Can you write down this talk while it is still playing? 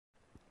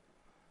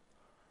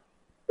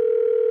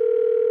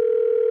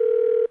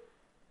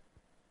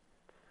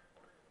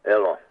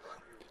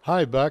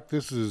Hi, Buck.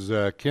 This is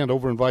Kent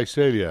over in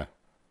Visalia.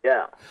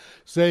 Yeah.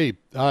 Say,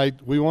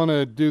 we want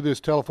to do this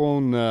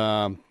telephone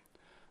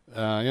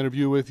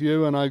interview with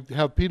you, and I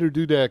have Peter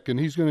Dudek, and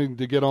he's going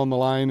to get on the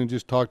line and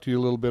just talk to you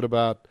a little bit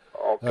about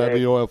Okay.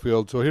 the oil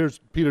field. So here's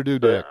Peter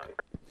Dudek.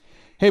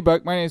 Hey,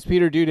 Buck. My name is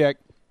Peter Dudek.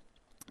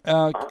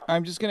 Uh,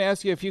 I'm just going to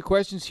ask you a few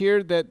questions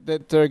here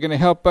that are going to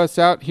help us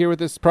out here with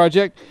this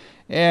project.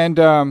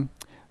 And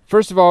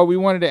first of all, we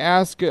wanted to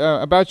ask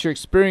about your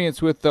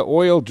experience with the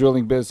oil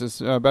drilling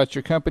business, about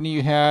your company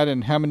you had,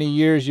 and how many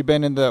years you've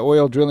been in the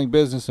oil drilling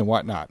business and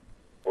whatnot.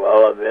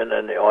 well, I've been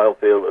in the oil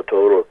field a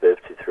total of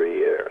 53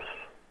 years.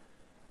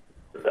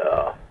 And,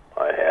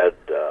 I had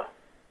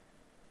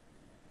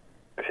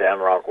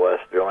Shamrock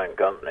West Drilling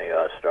Company.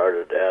 I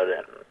started that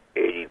in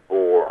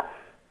 '84,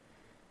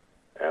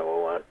 and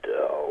we went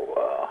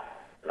to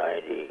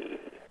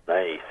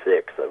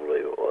 96, I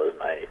believe it was,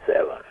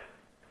 97.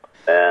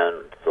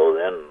 And so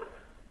then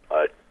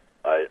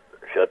I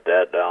shut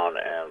that down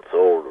and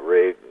sold the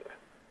rig,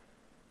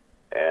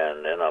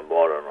 and then I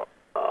bought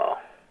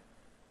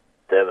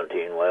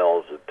 17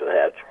 wells at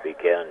Tehachapi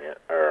Canyon,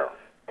 or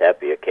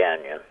Tapia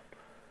Canyon,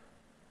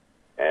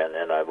 and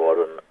then I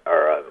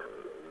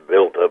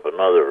built up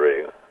another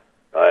rig.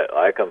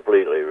 I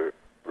completely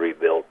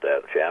rebuilt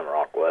that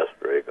Shamrock West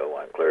rig. I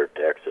went clear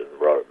to Texas and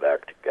brought it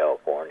back to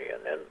California,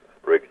 and then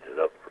rigged it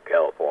up for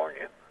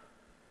California.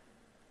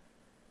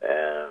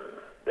 And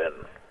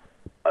then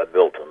I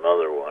built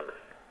another one,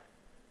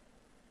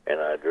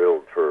 and I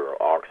drilled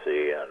for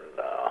Oxy and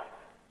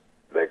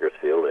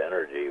Bakersfield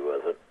Energy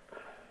with it,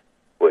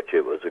 which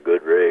it was a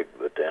good rig,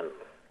 but then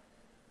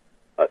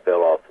I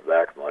fell off the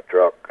back of my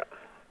truck and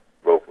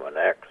broke my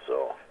neck,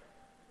 so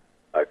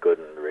I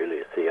couldn't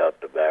really see out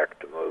the back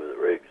to move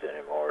the rigs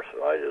anymore,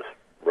 so I just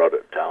brought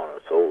it down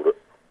and sold it.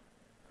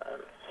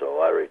 And so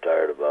I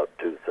retired about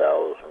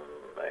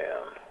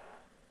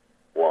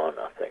 2001,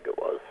 I think it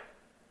was.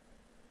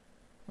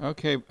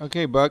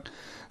 Okay, Buck.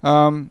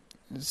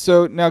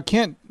 So now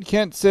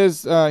Kent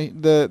says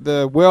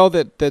the well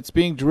that's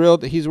being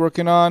drilled that he's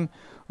working on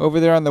over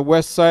there on the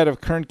west side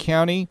of Kern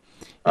County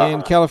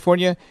in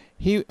California.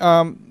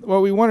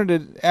 What we wanted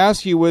to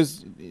ask you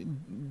was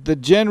the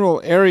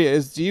general area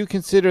is. Do you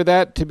consider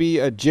that to be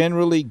a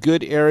generally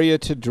good area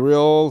to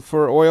drill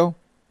for oil?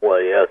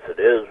 Well, yes, it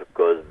is,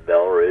 because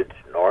Bell Ridge,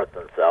 North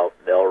and South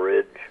Bell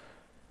Ridge,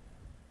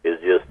 is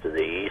just to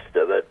the east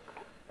of it,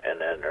 and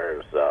then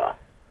there's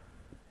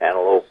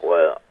Antelope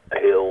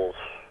Hills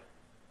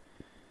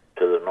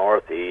to the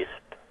northeast,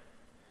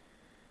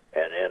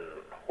 and then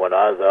when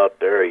I was out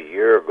there a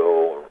year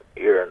ago,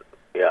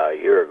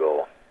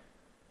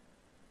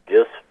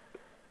 just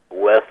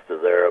west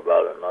of there,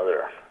 about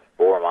another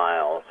 4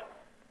 miles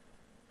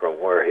from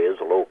where his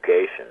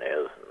location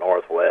is,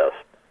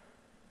 northwest,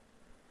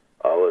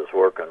 I was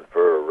working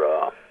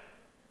for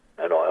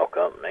an oil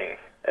company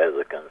as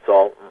a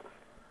consultant,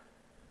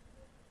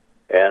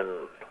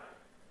 and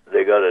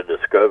they got a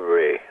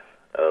discovery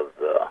of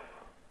the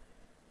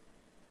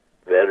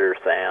Vedder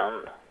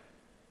Sand,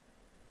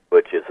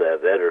 which is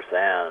that Vedder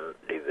Sand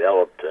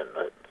developed and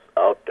it's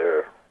out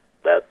there.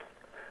 That's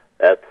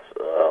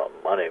a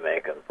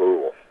money-making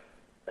pool,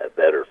 that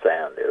Vedder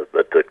Sand is.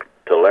 But the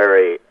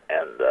Tulare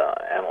and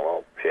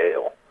Antelope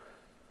Shale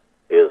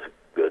is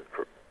good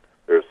for.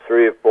 There's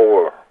 3 or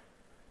 4.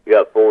 You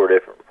got 4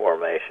 different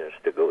formations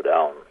to go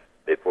down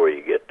before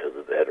you get to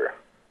the Vedder.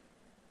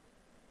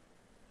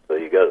 So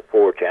you got a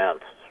 4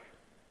 chance,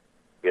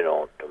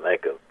 to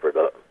make a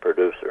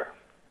producer.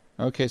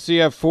 Okay, so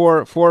you have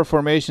four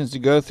formations to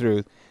go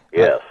through.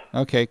 Yes.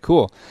 Okay,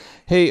 cool.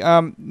 Hey,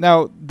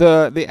 now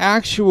the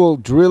actual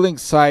drilling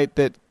site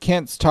that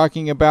Kent's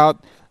talking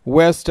about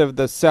west of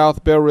the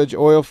South Bell Ridge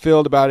oil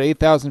field, about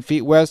 8,000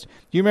 feet west.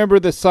 Do you remember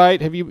the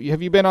site? Have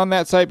you been on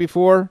that site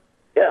before?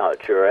 Yeah, I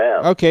sure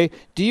am. Okay.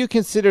 Do you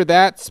consider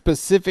that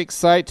specific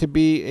site to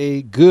be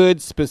a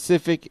good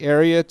specific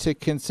area to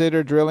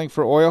consider drilling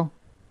for oil?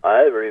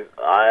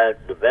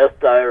 The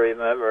best I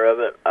remember of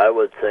it, I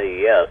would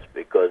say yes,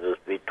 because it's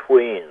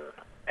between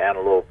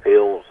Antelope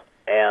Hills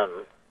and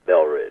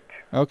Bell Ridge.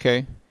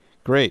 Okay,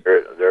 great.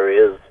 There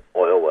is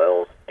oil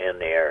wells in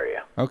the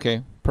area.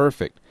 Okay,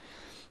 perfect.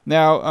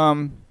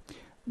 Now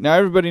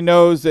everybody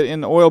knows that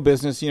in the oil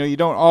business, you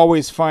don't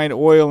always find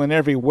oil in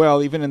every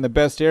well, even in the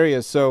best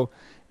areas. So,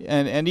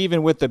 and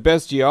even with the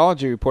best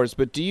geology reports.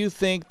 But do you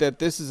think that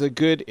this is a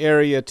good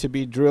area to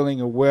be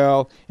drilling a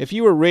well? If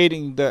you were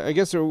rating I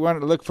guess we wanted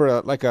to look for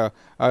a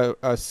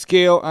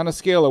scale, on a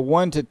scale of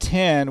 1 to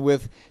 10,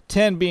 with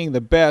 10 being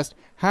the best.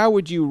 How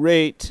would you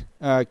rate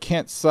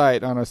Kent's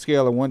site on a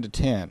scale of 1 to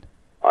 10?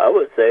 I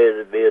would say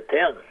it'd be a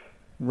 10.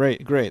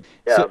 Right, great.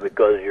 Yeah,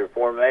 because your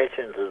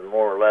formations is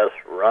more or less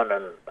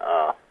running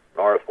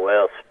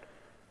northwest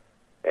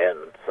and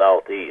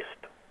southeast.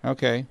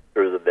 Okay.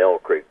 Through the Bell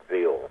Creek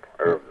field,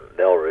 or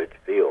Bell Ridge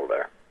field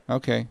there.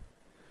 Okay.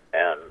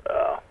 And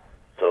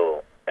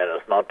and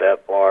it's not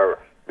that far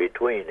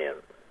between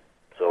them.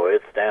 So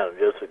it stands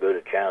just as good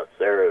a chance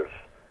there as,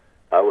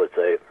 I would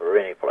say, for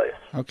any place.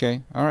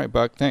 Okay. All right,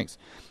 Buck. Thanks.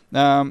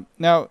 Now,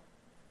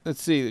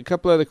 let's see, a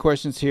couple other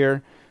questions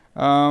here.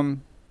 About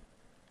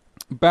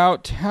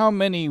how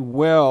many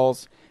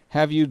wells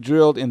have you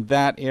drilled in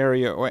that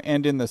area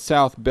and in the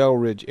South Bell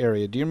Ridge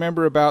area? Do you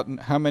remember about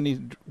how many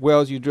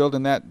wells you drilled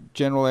in that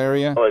general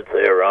area? I would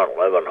say around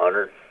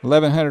 1,100.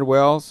 1,100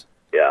 wells?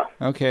 Yeah.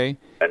 Okay.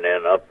 And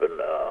then up in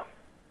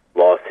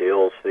Lost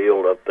Hills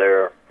field up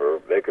there for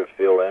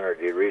Bakersfield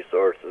Energy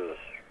Resources,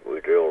 we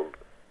drilled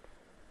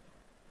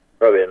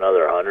probably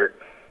another 100.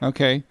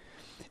 Okay.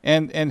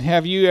 And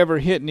have you ever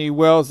hit any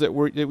wells that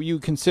you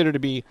consider to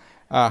be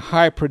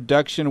high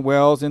production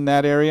wells in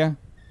that area?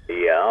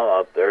 Yeah,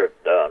 up there at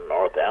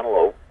North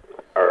Antelope,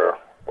 or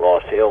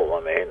Lost Hills, I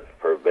mean,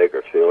 for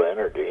Bakersfield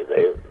Energy.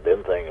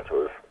 Them things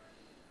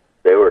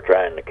they were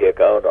trying to kick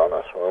out on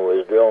us when we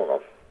was drilling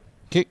them.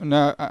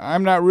 Now,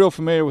 I'm not real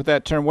familiar with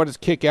that term. What does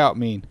kick out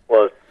mean?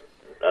 Well, it's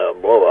a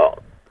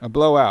blowout. A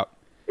blowout.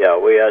 Yeah,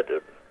 we had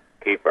to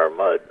keep our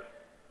mud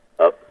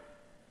up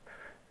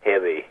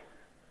heavy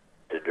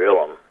to drill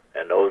them,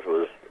 and those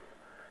was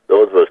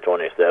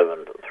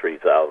 27 to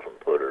 3,000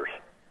 footers,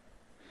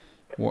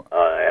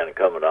 and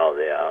coming out of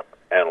the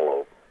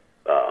Antelope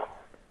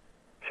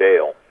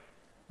shale,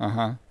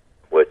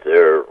 which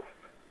they're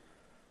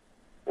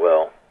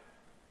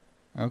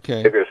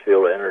okay.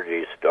 Bakersfield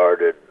Energy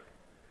started,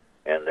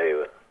 and they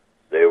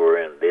were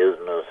in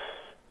business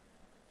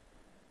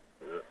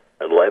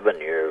 11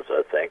 years,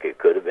 I think. It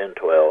could have been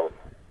 12,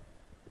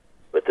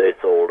 but they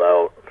sold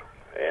out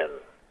and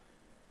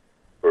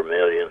for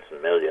millions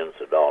and millions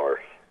of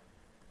dollars.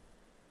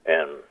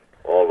 And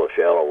all the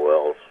shallow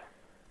wells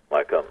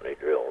my company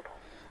drilled.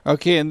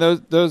 Okay, and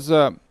those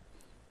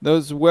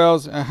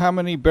wells, how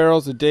many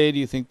barrels a day do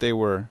you think they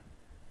were?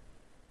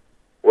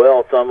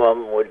 Well, some of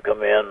them would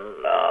come in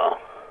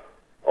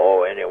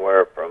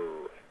anywhere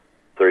from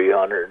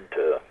 300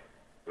 to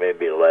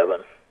maybe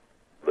 11,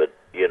 but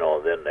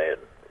then they'd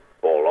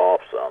fall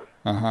off some.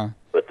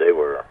 But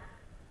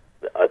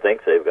I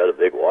think they've got a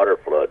big water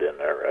flood in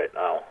there right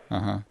now.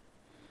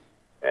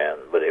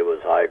 But it was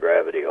high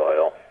gravity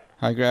oil.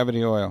 High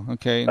gravity oil.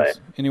 Okay, right. It's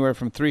anywhere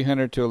from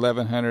 300 to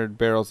 1,100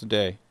 barrels a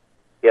day.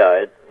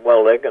 Yeah,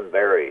 they can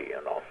vary,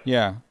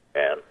 Yeah.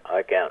 And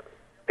I can't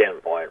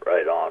pinpoint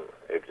right on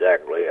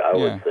exactly. I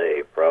would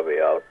say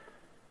probably out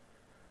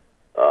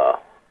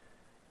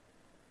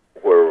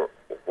where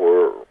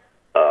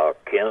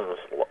Ken's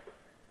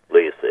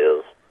lease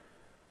is.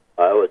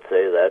 I would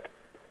say that'd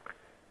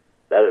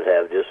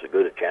have just as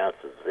good a chance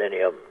as any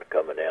of them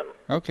coming in.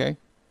 Okay,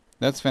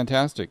 that's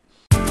fantastic.